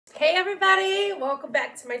Hey everybody, welcome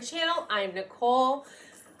back to my channel. I'm Nicole.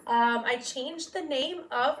 I changed the name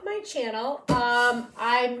of my channel.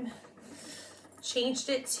 I changed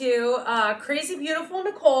it to Crazy Beautiful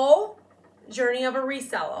Nicole, Journey of a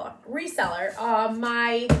Reseller.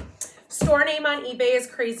 My store name on eBay is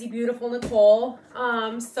Crazy Beautiful Nicole.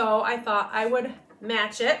 So I thought I would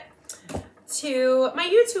match it to my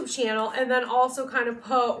YouTube channel and then also kind of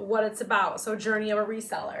put what it's about. So Journey of a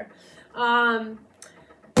Reseller.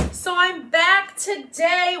 So I'm back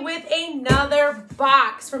today with another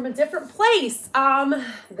box from a different place.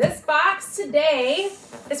 This box today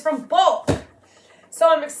is from BULQ. So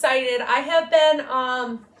I'm excited. I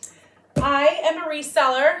am a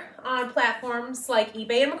reseller on platforms like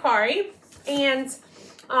eBay and Mercari, and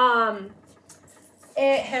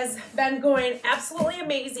it has been going absolutely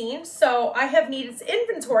amazing. So I have needed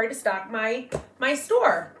inventory to stock my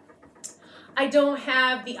store. I don't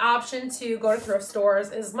have the option to go to thrift stores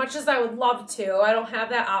as much as I would love to. I don't have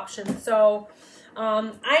that option. So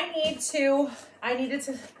I needed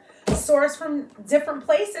to source from different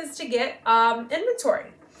places to get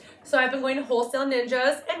inventory. So I've been going to Wholesale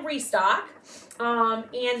Ninjas and Restock.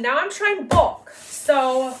 And now I'm trying BULQ.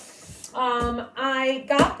 So I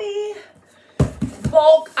got the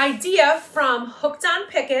BULQ idea from Hooked on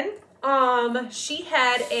Pickin'. She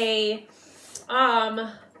had a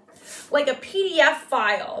like a PDF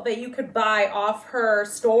file that you could buy off her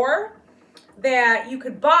store that you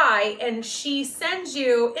could buy, and she sends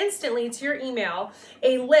you instantly to your email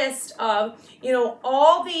a list of, you know,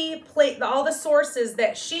 all the sources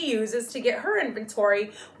that she uses to get her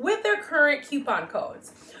inventory with their current coupon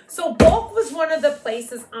codes. So BULQ was one of the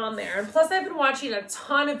places on there. And plus I've been watching a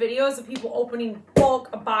ton of videos of people opening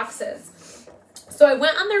BULQ boxes. So I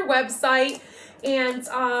went on their website, and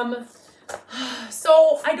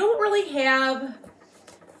so I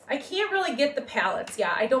can't really get the pallets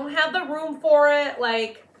yet. I don't have the room for it,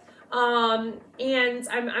 and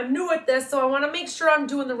I'm new at this, so I want to make sure I'm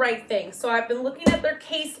doing the right thing. So I've been looking at their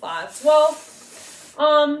case lots. Well,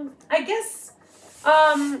 I guess,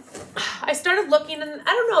 I started looking, and I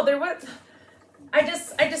don't know, I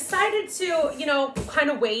decided to, you know, kind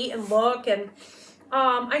of wait and look, and,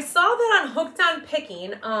 I saw that on Hooked on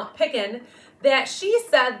Pickin' that she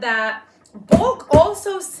said that BULQ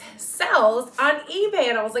also sells on eBay,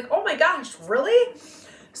 and I was like, oh my gosh, really?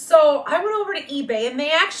 So I went over to eBay, and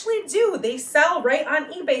they actually do. They sell right on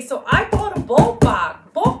eBay. So I bought a BULQ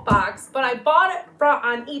box, but I bought it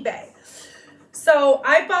on eBay. So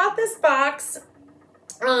I bought this box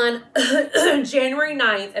on January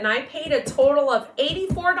 9th, and I paid a total of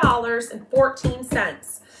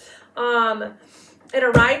 $84.14. It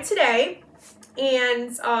arrived today.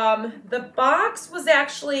 And the box was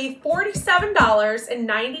actually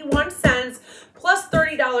 $47.91 plus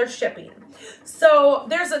 $30 shipping. So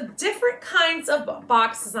there's a different kinds of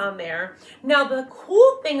boxes on there. Now the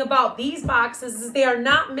cool thing about these boxes is they are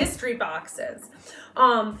not mystery boxes.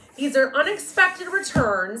 These are unexpected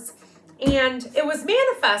returns, and it was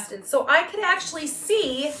manifested, so I could actually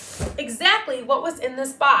see exactly what was in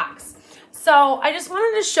this box. So I just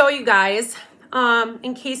wanted to show you guys,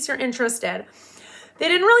 in case you're interested. They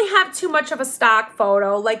didn't really have too much of a stock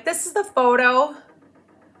photo. Like, this is the photo.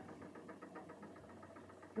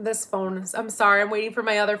 This phone, I'm sorry, I'm waiting for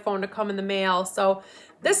my other phone to come in the mail. So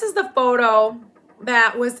this is the photo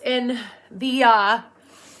that was in the, oh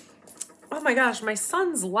my gosh, my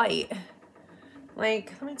son's light.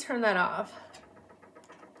 Like, let me turn that off.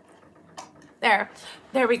 There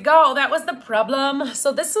we go. That was the problem.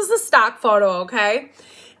 So this is the stock photo, okay?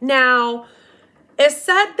 Now, it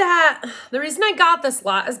said that the reason I got this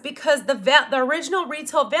lot is because the original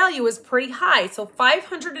retail value is pretty high. So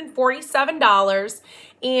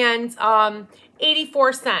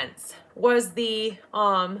 $547.84 was the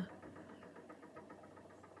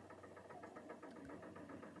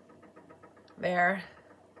there.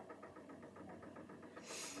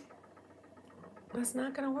 That's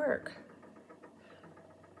not gonna work.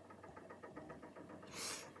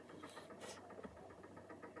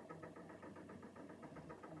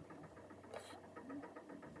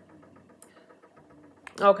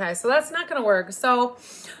 Okay, so that's not gonna work. So,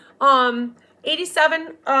 it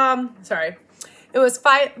was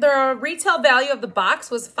the retail value of the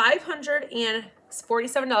box was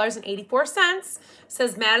 $547.84.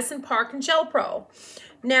 Says Madison Park and Gel Pro.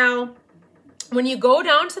 Now, when you go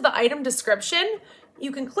down to the item description,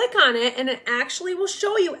 you can click on it, and it actually will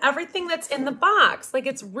show you everything that's in the box. Like,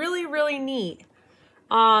 it's really, really neat.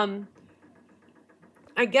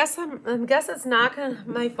 I guess it's not gonna,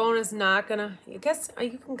 my phone is not gonna, I guess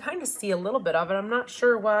you can kind of see a little bit of it. I'm not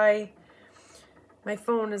sure why My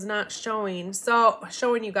phone is not showing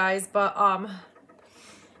you guys, but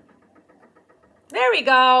there we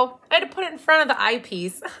go. I had to put it in front of the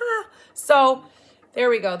eyepiece. So there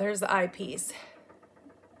we go. There's the eyepiece.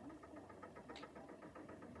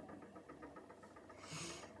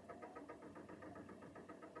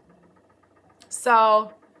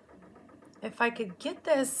 So if I could get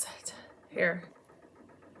this here.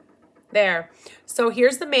 There. So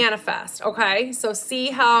here's the manifest, okay? So see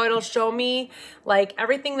how it'll show me like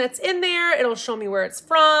everything that's in there. It'll show me where it's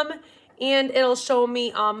from, and it'll show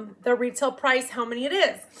me the retail price, how many it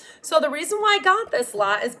is. So the reason why I got this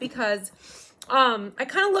lot is because I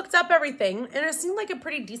kind of looked up everything, and it seemed like a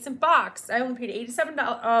pretty decent box. I only paid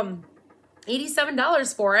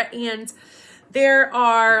 $87 for it, and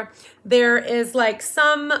there is like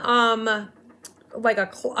some like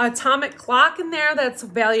a atomic clock in there that's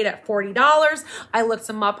valued at $40. I looked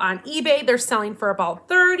them up on eBay. They're selling for about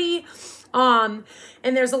 $30. And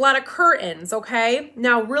there's a lot of curtains, okay?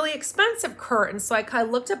 Now, really expensive curtains. So I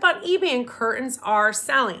looked up on eBay, and curtains are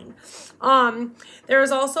selling.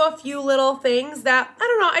 There's also a few little things that, I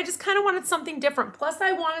don't know, I just kind of wanted something different. Plus,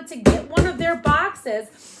 I wanted to get one of their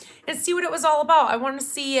boxes and see what it was all about. I wanted to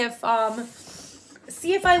see if I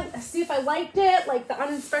liked it, like the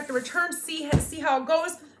uninspected return, see how it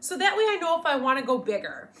goes. So that way I know if I want to go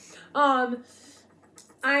bigger. I'm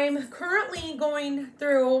currently going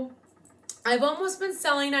through, I've almost been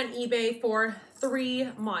selling on eBay for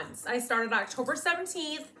 3 months. I started October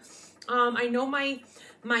 17th. I know my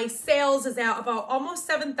sales is at about almost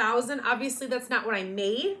 7,000. Obviously that's not what I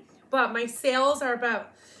made, but my sales are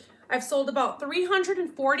I've sold about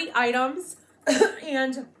 340 items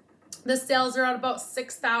and the sales are at about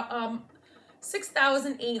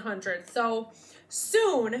 6,800. So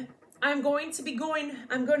soon I'm going to be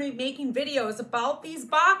making videos about these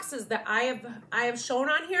boxes that I have shown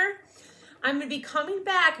on here. I'm going to be coming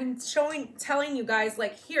back and telling you guys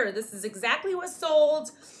like, here, this is exactly what sold,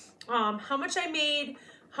 how much I made,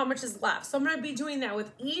 how much is left. So I'm going to be doing that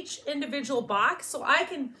with each individual box, so I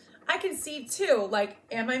can see too, like,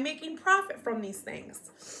 am I making profit from these things?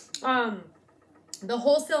 The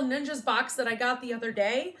Wholesale Ninjas box that I got the other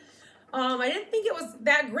day, I didn't think it was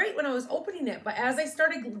that great when I was opening it, but as I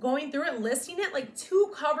started going through it, listing it, like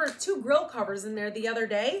two grill covers in there the other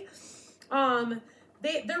day,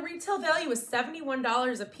 their retail value is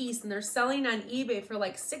 $71 a piece, and they're selling on eBay for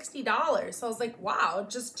like $60. So I was like, wow,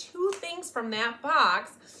 just 2 things from that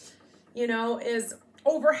box, you know, is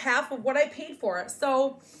over half of what I paid for it.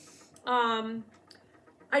 So I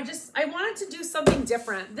wanted to do something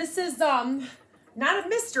different. This is not a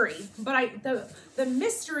mystery, but the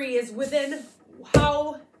mystery is within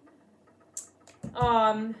how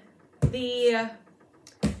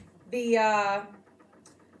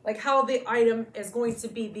like how the item is going to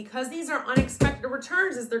be, because these are unexpected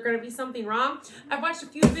returns. Is there going to be something wrong? I've watched a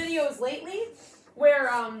few videos lately where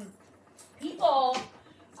people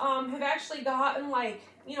have actually gotten, like,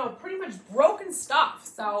 you know, pretty much broken stuff.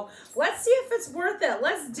 So let's see if it's worth it.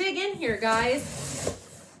 Let's dig in here, guys.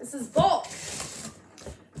 This is bulk.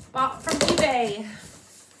 Bought from eBay.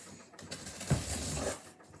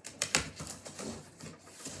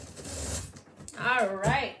 All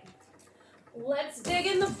right. Let's dig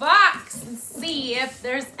in the box and see if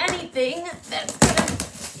there's anything that's gonna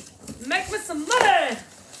make me some money.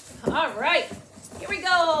 All right. Here we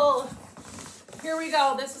go. Here we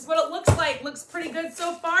go. This is what it looks like. Looks pretty good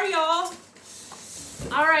so far, y'all.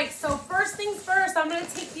 All right. So first things first, I'm going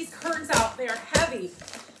to take these curtains out. They are heavy.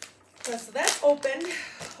 So that's open.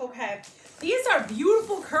 Okay. These are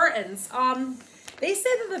beautiful curtains. They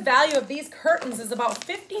say that the value of these curtains is about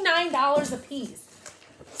 $59 a piece.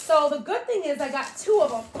 So the good thing is I got 2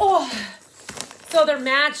 of them. Oh, so they're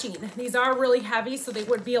matching. These are really heavy, so they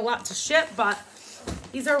would be a lot to ship, but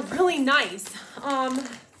these are really nice. As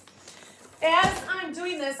I'm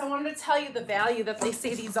doing this, I wanted to tell you the value that they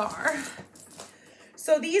say these are.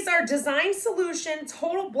 So these are Design Solution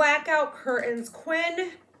Total Blackout Curtains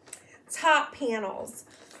Quinn top panels.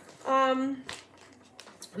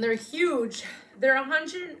 They're huge. They're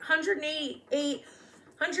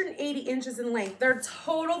 180 inches in length. They're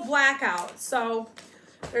total blackout. So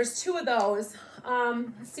there's 2 of those.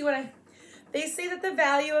 Let's see they say that the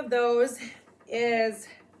value of those is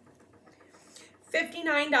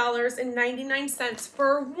 $59.99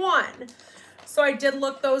 for one. So I did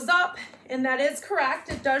look those up, and that is correct.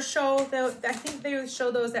 It does show that, I think they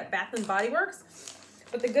show those at Bath and Body Works.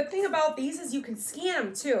 But the good thing about these is you can scan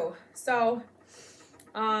them too. So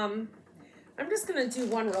I'm just gonna do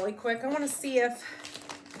one really quick. I wanna see if,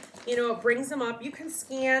 you know, it brings them up. You can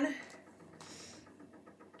scan.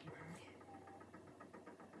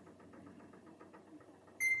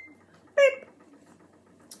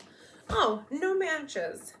 Oh, no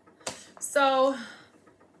matches. So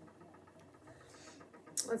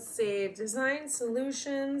let's see, design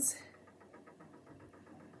solutions.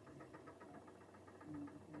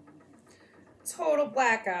 Total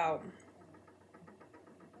blackout.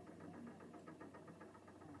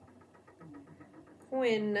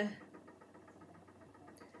 Quinn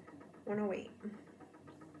 108.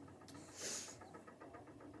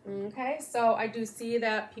 Okay, so I do see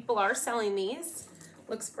that people are selling these.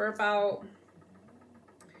 Looks for about,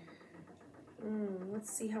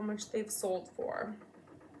 let's see how much they've sold for.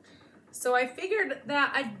 So I figured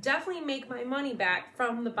that I'd definitely make my money back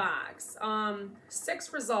from the box.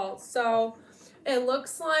 6 results. So it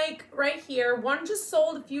looks like right here, one just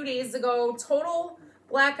sold a few days ago, total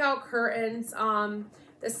blackout curtains.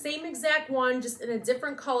 The same exact one, just in a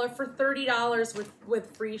different color for $30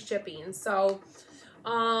 with free shipping. So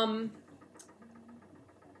 $40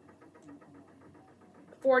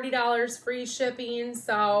 free shipping.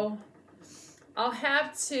 So I'll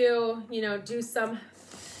have to, you know, do some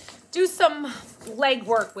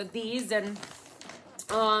legwork with these and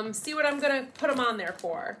see what I'm gonna put them on there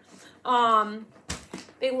for.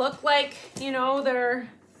 They look like, you know, they're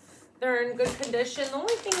in good condition. The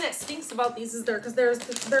only thing that stinks about these is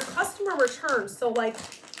they're customer returns. So like,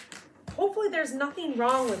 hopefully there's nothing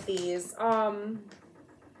wrong with these.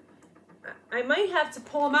 I might have to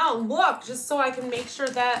pull them out and look just so I can make sure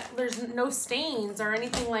that there's no stains or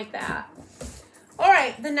anything like that. All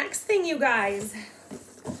right, the next thing, you guys.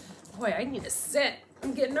 Boy, I need to sit.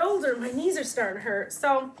 I'm getting older. My knees are starting to hurt.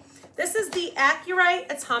 So this is the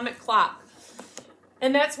Accurite Atomic Clock.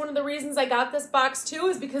 And that's one of the reasons I got this box too,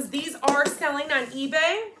 is because these are selling on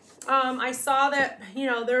eBay. I saw that, you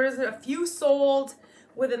know, there's a few sold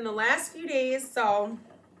within the last few days. So,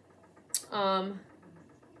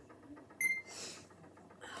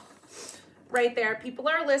 right there, people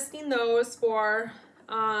are listing those for,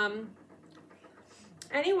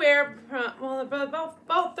 anywhere from, well,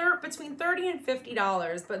 between $30 and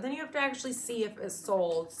 $50, but then you have to actually see if it's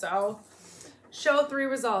sold. So show 3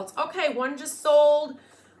 results. Okay, one just sold,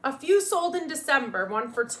 a few sold in December,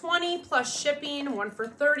 one for $20 plus shipping, one for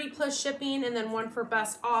 $30 plus shipping, and then one for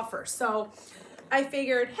best offer. So I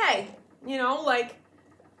figured, hey, you know, like,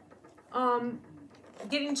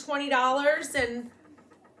 getting $20 and,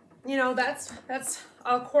 you know, that's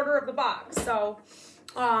a quarter of the box. So,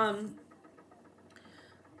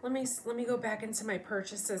 let me go back into my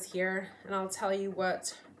purchases here, and I'll tell you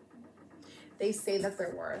what they say that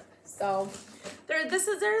they're worth. So there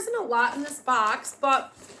isn't a lot in this box,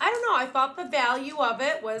 but I don't know. I thought the value of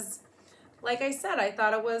it was, like I said, I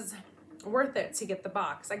thought it was worth it to get the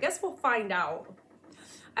box. I guess we'll find out.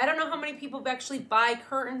 I don't know how many people actually buy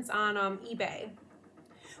curtains on eBay,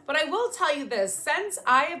 but I will tell you this: since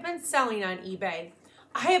I have been selling on eBay,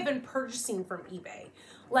 I have been purchasing from eBay.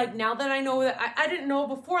 Like, now that I know that, I didn't know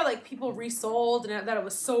before, like, people resold and that it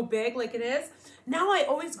was so big like it is. Now I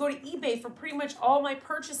always go to eBay for pretty much all my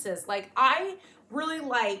purchases. Like, I really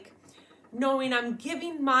like knowing I'm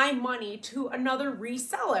giving my money to another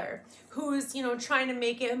reseller who's, you know, trying to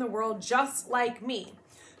make it in the world just like me.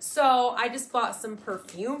 So I just bought some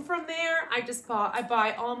perfume from there. I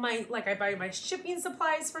buy my shipping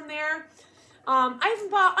supplies from there. I even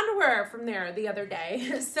bought underwear from there the other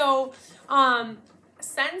day. So,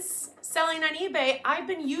 since selling on eBay, I've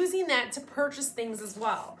been using that to purchase things as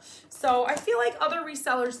well. So I feel like other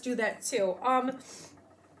resellers do that too.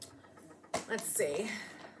 Let's see.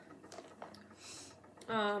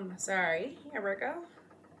 Sorry, here we go.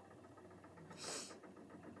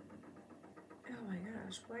 Oh my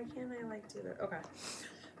gosh, why can't I like do that? Okay.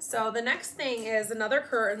 So the next thing is another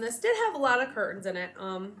curtain. This did have a lot of curtains in it.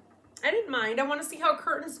 I didn't mind. I want to see how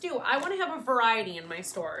curtains do. I want to have a variety in my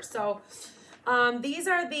store. So these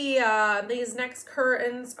are the, these next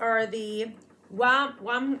curtains are the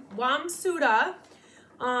Wamsuda.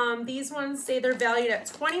 These ones say they're valued at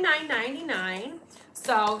 $29.99.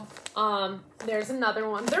 So, there's another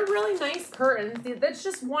one. They're really nice curtains. That's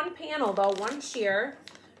just one panel though, one sheer.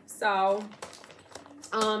 So,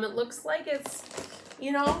 it looks like it's,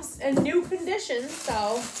 you know, in new condition.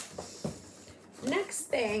 So, next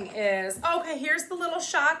thing is, okay, here's the little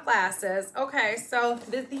shot glasses. Okay, so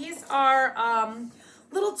these are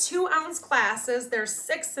little 2-ounce glasses. There's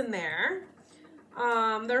 6 in there.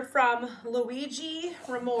 They're from Luigi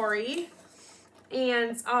Ramori,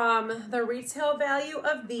 and the retail value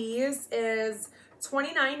of these is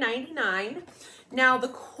 $29.99. Now, the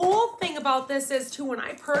cool thing about this is too, when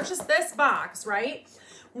I purchased this box, right,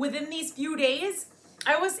 within these few days,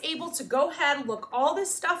 I was able to go ahead, look all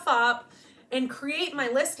this stuff up, and create my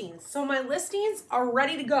listings. So my listings are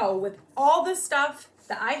ready to go with all this stuff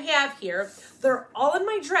that I have here. They're all in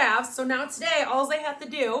my drafts. So now today, all I have to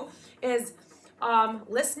do is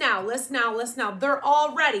list now, list now, list now. They're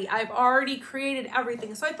all ready. I've already created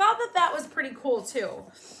everything. So I thought that that was pretty cool too.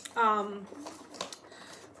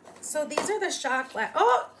 So these are the shot glass.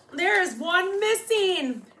 Oh, there is one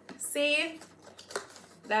missing. See,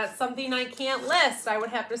 that's something I can't list. I would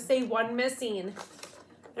have to say one missing.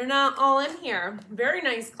 They're not all in here. Very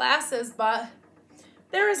nice glasses, but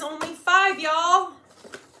there is only 5, y'all.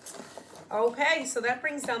 Okay, so that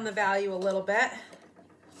brings down the value a little bit.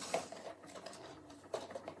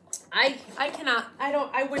 I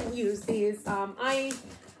wouldn't use these. I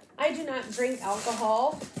do not drink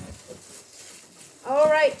alcohol. All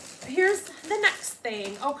right, here's the next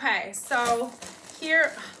thing. Okay, so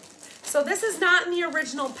here, so this is not in the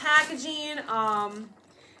original packaging.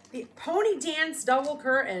 The Pony Dance double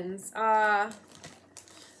curtains. I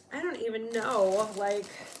don't even know, like,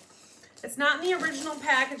 it's not in the original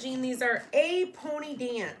packaging. These are a Pony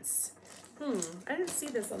Dance. I didn't see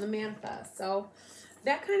this on the manifest, so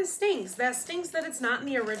that kind of stinks. That stinks that it's not in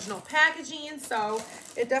the original packaging, so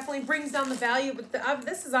it definitely brings down the value, but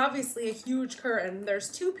this is obviously a huge curtain. There's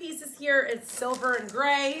 2 pieces here. It's silver and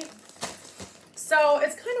gray. So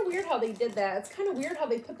it's kind of weird how they did that. It's kind of weird how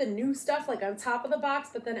they put the new stuff like on top of the box,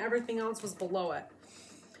 but then everything else was below it.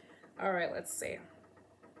 All right, let's see.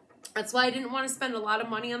 That's why I didn't want to spend a lot of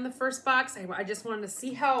money on the first box. I just wanted to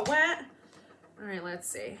see how it went. All right, let's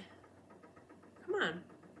see. Come on.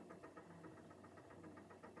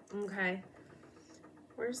 Okay.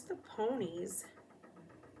 Where's the ponies?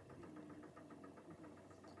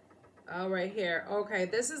 Oh, right here. Okay,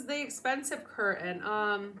 this is the expensive curtain.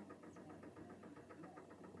 Oh,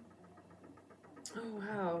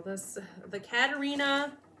 wow. This, the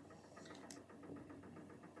Katarina.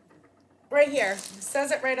 Right here. It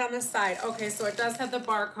says it right on the side. Okay, so it does have the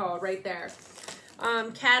barcode right there.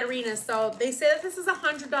 Katarina. So they say that this is a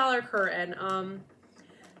 $100 curtain.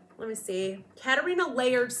 Let me see. Katarina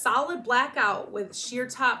layered solid blackout with sheer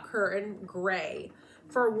top curtain gray.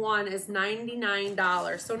 For one is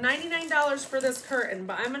 $99. So $99 for this curtain,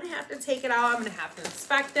 but I'm gonna have to take it out. I'm gonna have to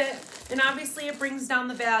inspect it. And obviously it brings down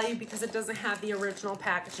the value because it doesn't have the original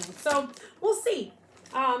packaging. So we'll see.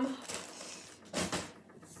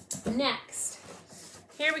 Next,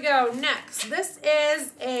 here we go. Next, this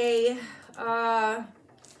is a,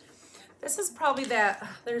 this is probably that,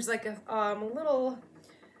 there's like a little,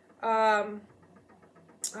 a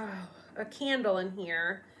candle in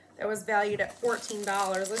here that was valued at $14.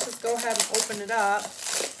 Let's just go ahead and open it up.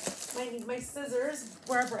 I need my scissors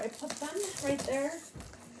wherever I put them, right there.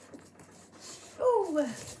 Ooh.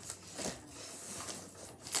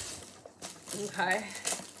 Okay.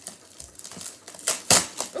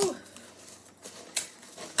 Ooh.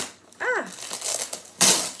 Ah.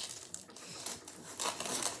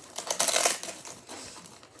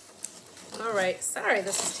 All right. Sorry,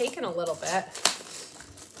 this is taking a little bit.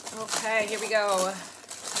 Okay, here we go.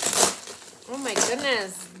 Oh my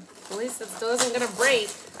goodness. At least it still isn't gonna break.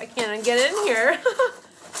 I can't get in here.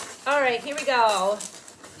 All right, here we go.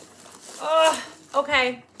 Oh,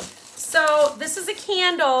 okay. So this is a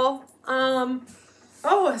candle.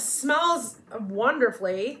 Oh, it smells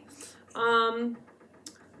wonderfully.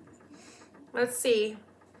 Let's see.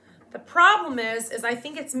 The problem is I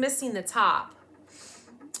think it's missing the top,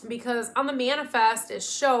 because on the manifest it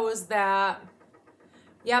shows that,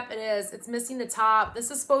 yep, it is. It's missing the top.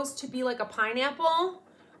 This is supposed to be like a pineapple,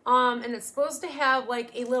 and it's supposed to have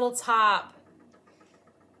like a little top.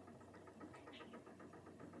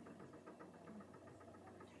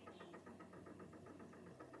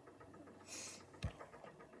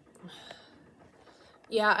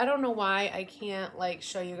 Yeah, I don't know why I can't like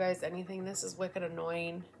show you guys anything. This is wicked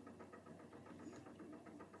annoying.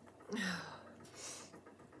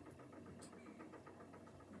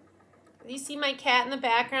 You see my cat in the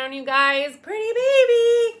background, you guys? Pretty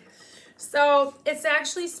baby. So it's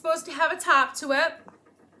actually supposed to have a top to it.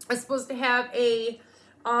 It's supposed to have a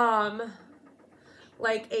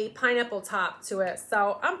like a pineapple top to it.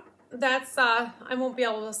 So that's I won't be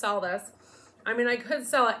able to sell this. I mean, I could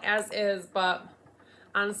sell it as is, but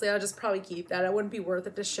honestly, I'll just probably keep that. It wouldn't be worth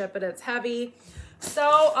it to ship it. It's heavy.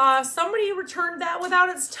 So somebody returned that without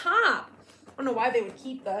its top. I don't know why they would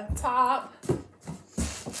keep the top.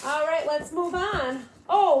 All right, let's move on.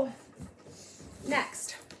 Oh,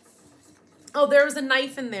 next. Oh, there was a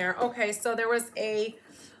knife in there. Okay, so there was a,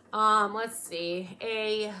 let's see,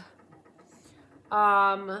 a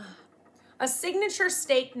signature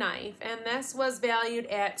steak knife, and this was valued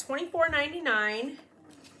at $24.99.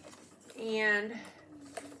 And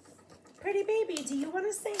pretty baby, do you want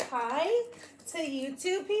to say hi to you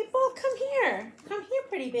two people. Come here. Come here,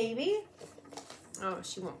 pretty baby. Oh,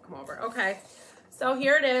 she won't come over. Okay. So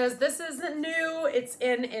here it is. This isn't new. It's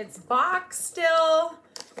in its box still.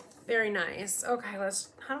 Very nice. Okay,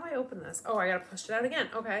 how do I open this? Oh, I gotta push it out again.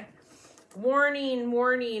 Okay. Warning,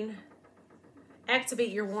 warning.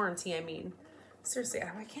 Activate your warranty, I mean. Seriously,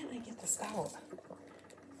 why can't I get this out?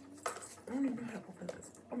 I don't even know how to open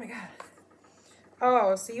this. Oh my God.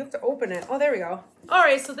 Oh, so you have to open it. Oh, there we go. All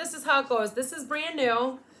right, so this is how it goes. This is brand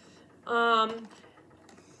new.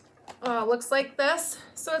 Looks like this.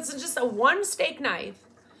 So it's just a 1 steak knife.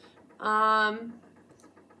 So,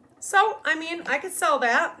 I mean, I could sell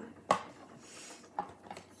that.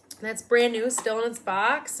 That's brand new, still in its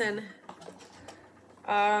box. And,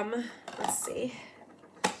 let's see.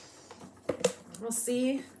 We'll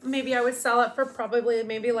see. Maybe I would sell it for probably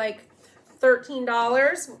maybe like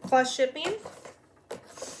 $13 plus shipping.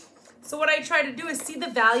 So what I try to do is see the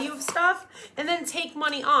value of stuff and then take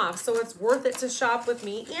money off so it's worth it to shop with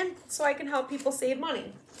me and so I can help people save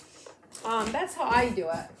money. That's how I do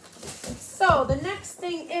it. So the next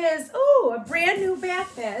thing is, oh, a brand new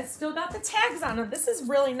backpack. It's still got the tags on it. This is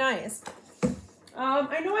really nice.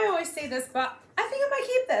 I know I always say this, but I think I might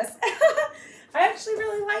keep this. I actually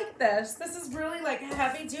really like this. This is really like a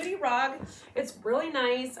heavy duty rug. It's really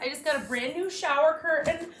nice. I just got a brand new shower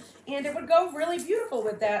curtain and it would go really beautiful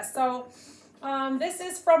with that. So this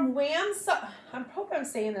is from Wham. I hope I'm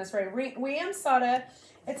saying this right. Wham Sutta.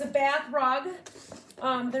 It's a bath rug.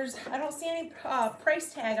 I don't see any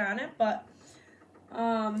price tag on it, but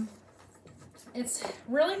it's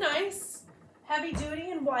really nice, heavy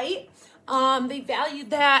duty and white. They valued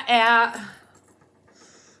that at,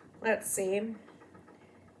 let's see.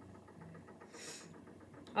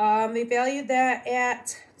 They valued that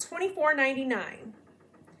at $24.99.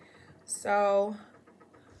 So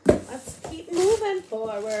let's keep moving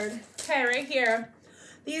forward. Okay, right here.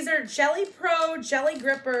 These are Jelly Pro Jelly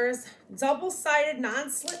Grippers, double-sided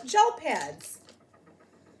non-slip gel pads.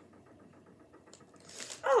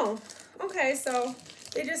 Oh, okay, so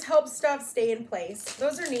they just help stuff stay in place.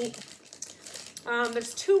 Those are neat.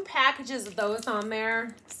 There's 2 packages of those on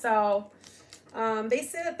there. So they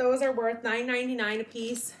say that those are worth $9.99 a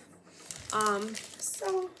piece.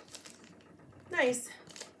 So nice.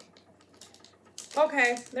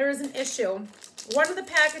 Okay, there is an issue. One of the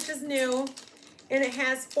packages is new and it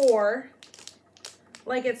has 4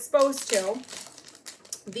 like it's supposed to.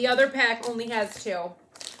 The other pack only has 2.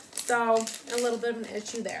 So a little bit of an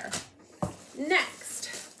issue there. Next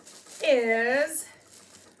is,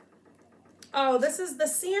 oh, this is the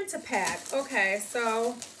Santa pack. Okay,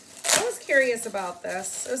 so I was curious about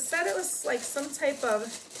this. It said it was like some type of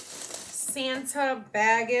Santa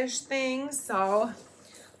bagish thing. So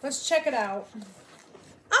let's check it out.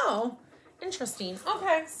 Oh, interesting.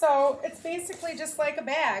 Okay, so it's basically just like a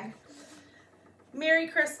bag. Merry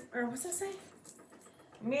Christmas, or what's that say?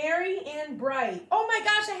 Merry and Bright. Oh my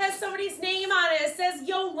gosh, it has somebody's name on it. It says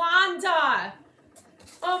Yolanda.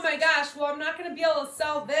 Oh my gosh, well, I'm not going to be able to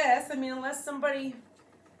sell this. I mean, unless somebody,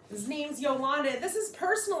 his name's Yolanda. This is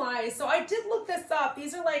personalized, so I did look this up.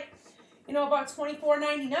 These are like, you know, about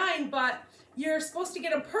 $24.99, but you're supposed to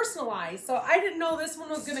get them personalized. So I didn't know this one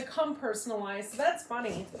was going to come personalized, so that's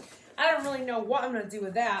funny. I don't really know what I'm going to do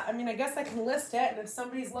with that. I mean, I guess I can list it, and if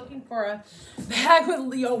somebody's looking for a bag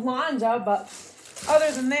with Yolanda, but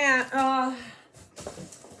other than that,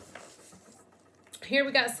 here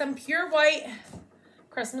we got some pure white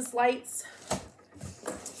Christmas lights.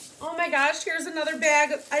 Oh my gosh, here's another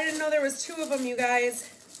bag. I didn't know there was 2 of them, you guys.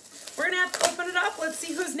 We're going to have to open it up. Let's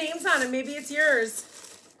see whose name's on it. Maybe it's yours.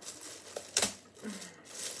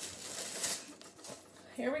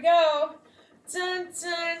 Here we go. Dun,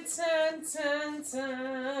 dun, dun, dun,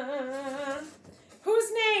 dun.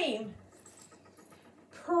 Whose name?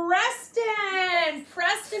 Preston.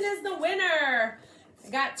 Preston is the winner. I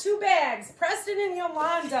got 2 bags. Preston and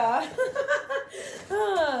Yolanda.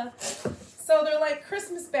 So they're like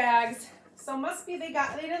Christmas bags. So must be they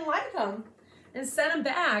didn't like them and sent them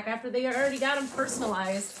back after they already got them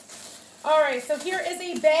personalized. All right, so here is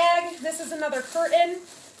a bag. This is another curtain.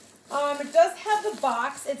 It does have the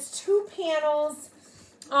box. It's 2 panels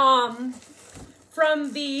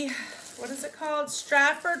from the, what is it called?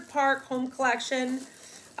 Stratford Park Home Collection.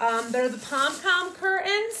 They're the pom-pom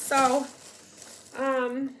curtains, so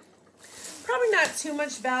probably not too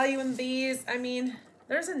much value in these. I mean,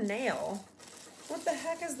 there's a nail. What the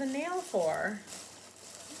heck is the nail for?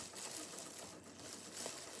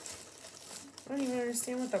 I don't even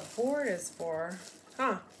understand what the board is for.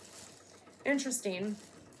 Huh. Interesting.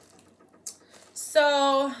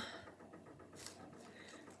 So,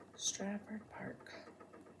 Stratford Park.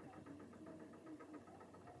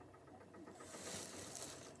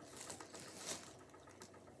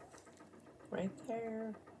 right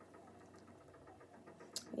there.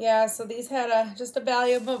 Yeah, so these had just a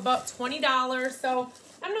value of about $20, so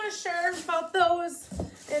I'm not sure about those.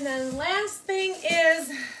 And then last thing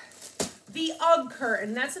is the UGG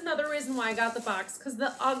curtain. That's another reason why I got the box, because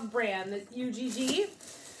the UGG brand, the UGG,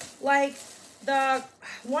 like the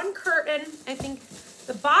one curtain, I think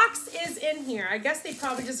the box is in here. I guess they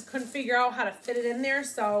probably just couldn't figure out how to fit it in there,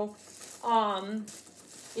 so,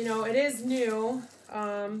 you know, it is new,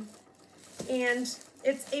 and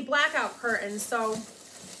it's a blackout curtain, so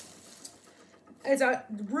it's a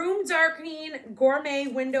room darkening gourmet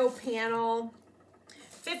window panel,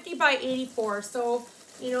 50 by 84. So,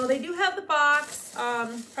 you know, they do have the box.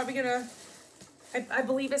 Probably gonna, I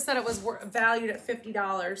believe it said it was valued at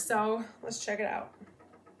 $50. So let's check it out.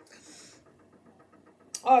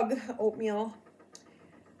 UGG oatmeal,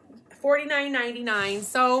 $49.99.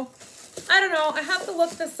 So I don't know. I have to look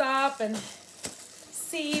this up and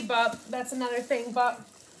see, but that's another thing. But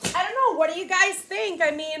I don't know. What do you guys think? I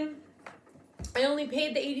mean, I only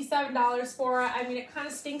paid the $87 for it. I mean, it kind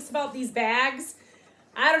of stinks about these bags.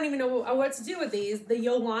 I don't even know what to do with these. The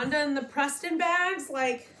Yolanda and the Preston bags,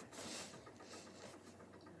 like.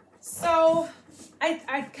 So, I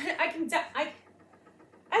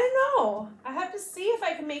don't know. I have to see if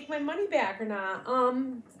I can make my money back or not.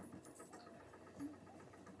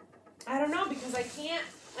 I don't know, because I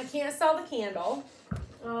can't sell the candle.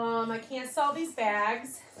 I can't sell these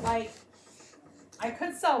bags. Like, I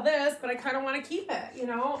could sell this, but I kind of want to keep it, you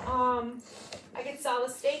know. I could sell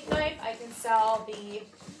the steak knife. I can sell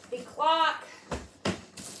the clock,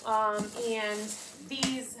 and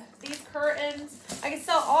these curtains. I can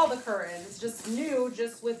sell all the curtains, just new,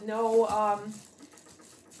 just with no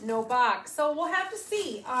no box. So we'll have to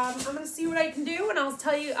see. I'm gonna see what I can do, and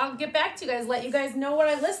I'll get back to you guys, let you guys know what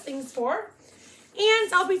I list things for,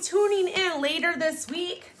 and I'll be tuning in later this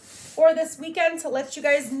week or this weekend to let you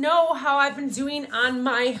guys know how I've been doing on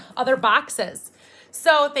my other boxes.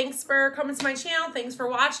 So thanks for coming to my channel. Thanks for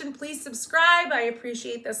watching. Please subscribe. I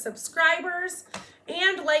appreciate the subscribers.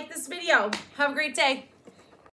 And like this video. Have a great day.